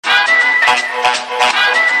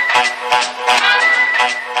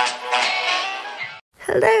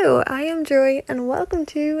Hello, I am Joy and welcome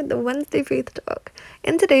to the Wednesday Faith Talk.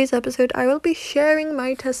 In today's episode, I will be sharing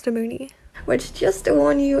my testimony, which, just to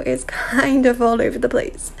warn you, is kind of all over the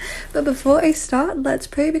place. But before I start, let's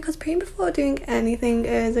pray, because praying before doing anything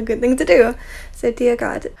is a good thing to do. So, dear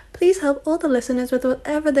God, please help all the listeners with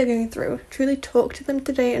whatever they're going through. Truly talk to them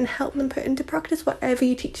today and help them put into practice whatever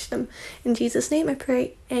you teach them. In Jesus' name I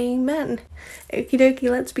pray, amen. Okie dokie,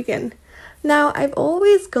 let's begin. Now, I've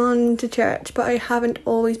always gone to church, but I haven't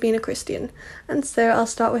always been a Christian. And so I'll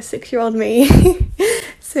start with 6-year-old me.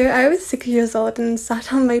 So I was 6 years old and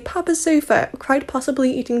sat on my papa's sofa, quite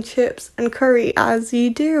possibly eating chips and curry, as you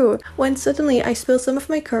do, when suddenly I spill some of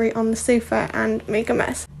my curry on the sofa and make a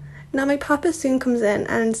mess. Now my papa soon comes in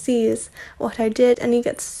and sees what I did, and he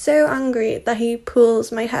gets so angry that he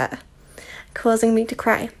pulls my hair, causing me to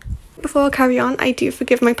cry. Before I carry on, I do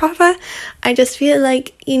forgive my papa. I just feel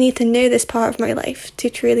like you need to know this part of my life to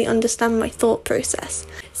truly understand my thought process.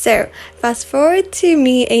 So, fast forward to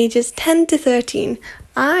me ages 10 to 13.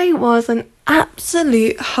 I was an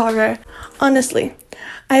absolute horror. Honestly,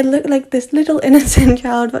 I looked like this little innocent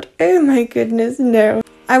child, but oh my goodness, no.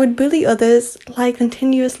 I would bully others, lie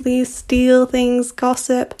continuously, steal things,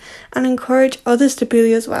 gossip, and encourage others to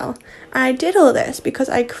bully as well. And I did all this because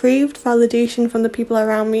I craved validation from the people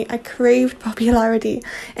around me. I craved popularity.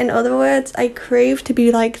 In other words, I craved to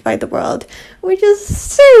be liked by the world, which is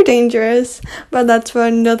so dangerous, but that's for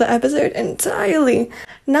another episode entirely.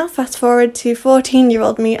 Now fast forward to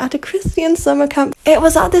 14-year-old me at a Christian summer camp. It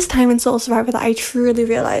was at this time in Soul Survivor that I truly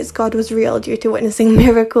realised God was real, due to witnessing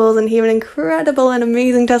miracles and hearing incredible and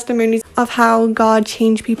amazing testimonies of how God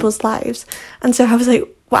changed people's lives. And so I was like,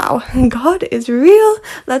 wow, God is real.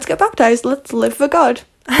 Let's get baptized. Let's live for God.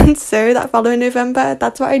 And so that following November,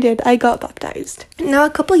 that's what I did. I got baptized. Now a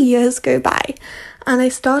couple years go by, and I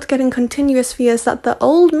start getting continuous fears that the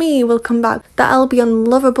old me will come back, that I'll be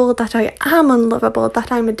unlovable, that I am unlovable,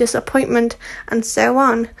 that I'm a disappointment, and so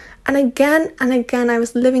on. And again I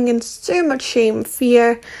was living in so much shame,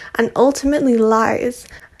 fear, and ultimately lies.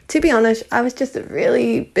 To be honest, I was just a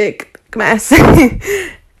really big mess.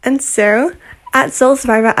 And so, at Soul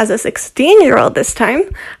Survivor as a 16-year-old this time,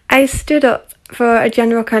 I stood up for a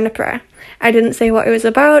general kind of prayer. I didn't say what it was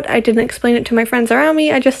about, I didn't explain it to my friends around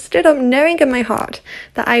me, I just stood up knowing in my heart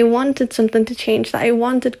that I wanted something to change, that I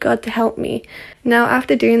wanted God to help me. Now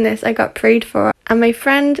after doing this, I got prayed for, and my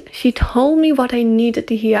friend, she told me what I needed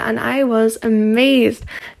to hear, and I was amazed.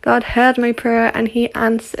 God heard my prayer and he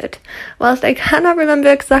answered. Whilst I cannot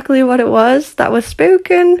remember exactly what it was that was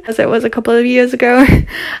spoken, as it was a couple of years ago,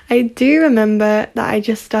 I do remember that I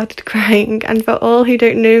just started crying, and for all who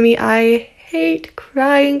don't know me, I hate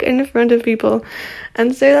crying in front of people,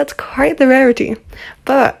 and so that's quite the rarity.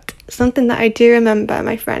 But something that I do remember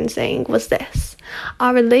my friend saying was this: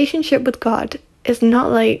 our relationship with God is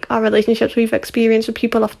not like our relationships we've experienced with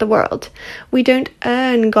people of the world. We don't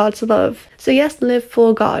earn God's love. So yes, live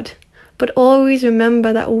for God, but always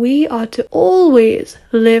remember that we are to always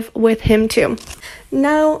live with him too.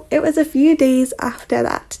 Now, it was a few days after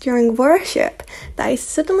that, during worship, that I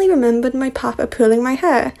suddenly remembered my papa pulling my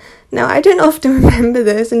hair. Now, I don't often remember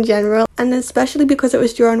this in general, and especially because it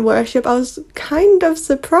was during worship, I was kind of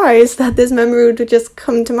surprised that this memory would just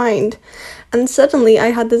come to mind. And suddenly,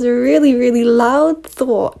 I had this really, really loud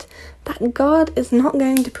thought that God is not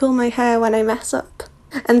going to pull my hair when I mess up.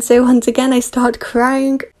 And so once again, I start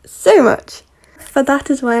crying so much. For that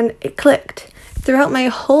is when it clicked. Throughout my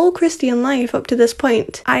whole Christian life up to this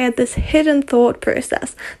point, I had this hidden thought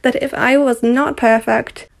process that if I was not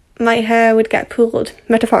perfect, my hair would get pulled,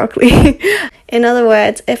 metaphorically. In other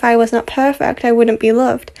words, if I was not perfect, I wouldn't be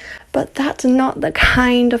loved. But that's not the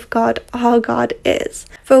kind of God our God is.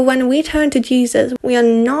 For when we turn to Jesus, we are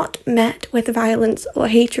not met with violence or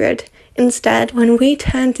hatred. Instead, when we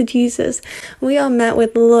turn to Jesus, we are met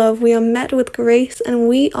with love, we are met with grace, and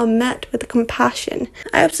we are met with compassion.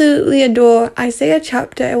 I absolutely adore Isaiah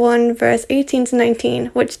chapter 1 verse 18 to 19,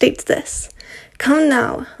 which states this: "Come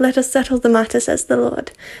now, let us settle the matter, says the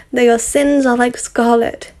Lord. Though your sins are like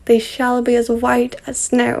scarlet, they shall be as white as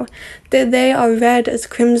snow. Though they are red as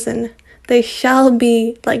crimson, they shall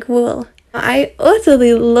be like wool." I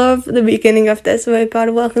utterly love the beginning of this, where God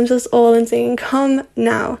welcomes us all and saying, "Come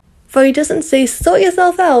now." For he doesn't say, sort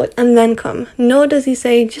yourself out and then come. Nor does he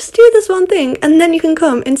say, just do this one thing and then you can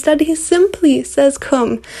come. Instead, he simply says,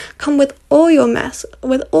 come. Come with all your mess,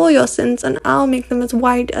 with all your sins, and I'll make them as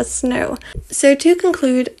white as snow. So to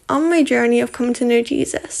conclude, on my journey of coming to know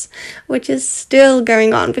Jesus, which is still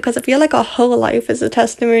going on because I feel like our whole life is a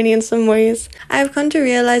testimony in some ways, I've come to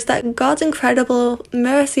realize that God's incredible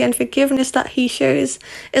mercy and forgiveness that he shows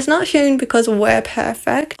is not shown because we're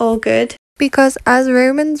perfect or good. Because as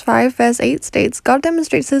Romans 5 verse 8 states, God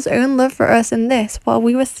demonstrates his own love for us in this: while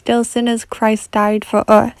we were still sinners, Christ died for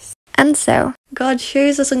us. And so, God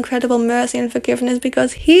shows us incredible mercy and forgiveness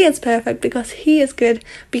because he is perfect, because he is good,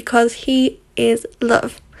 because he is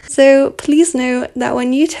love. So please know that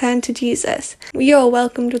when you turn to Jesus, you are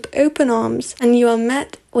welcomed with open arms and you are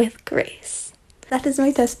met with grace. That is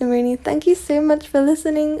my testimony. Thank you so much for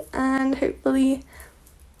listening, and hopefully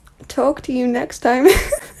talk to you next time.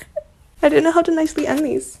 I don't know how to nicely end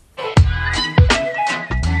these.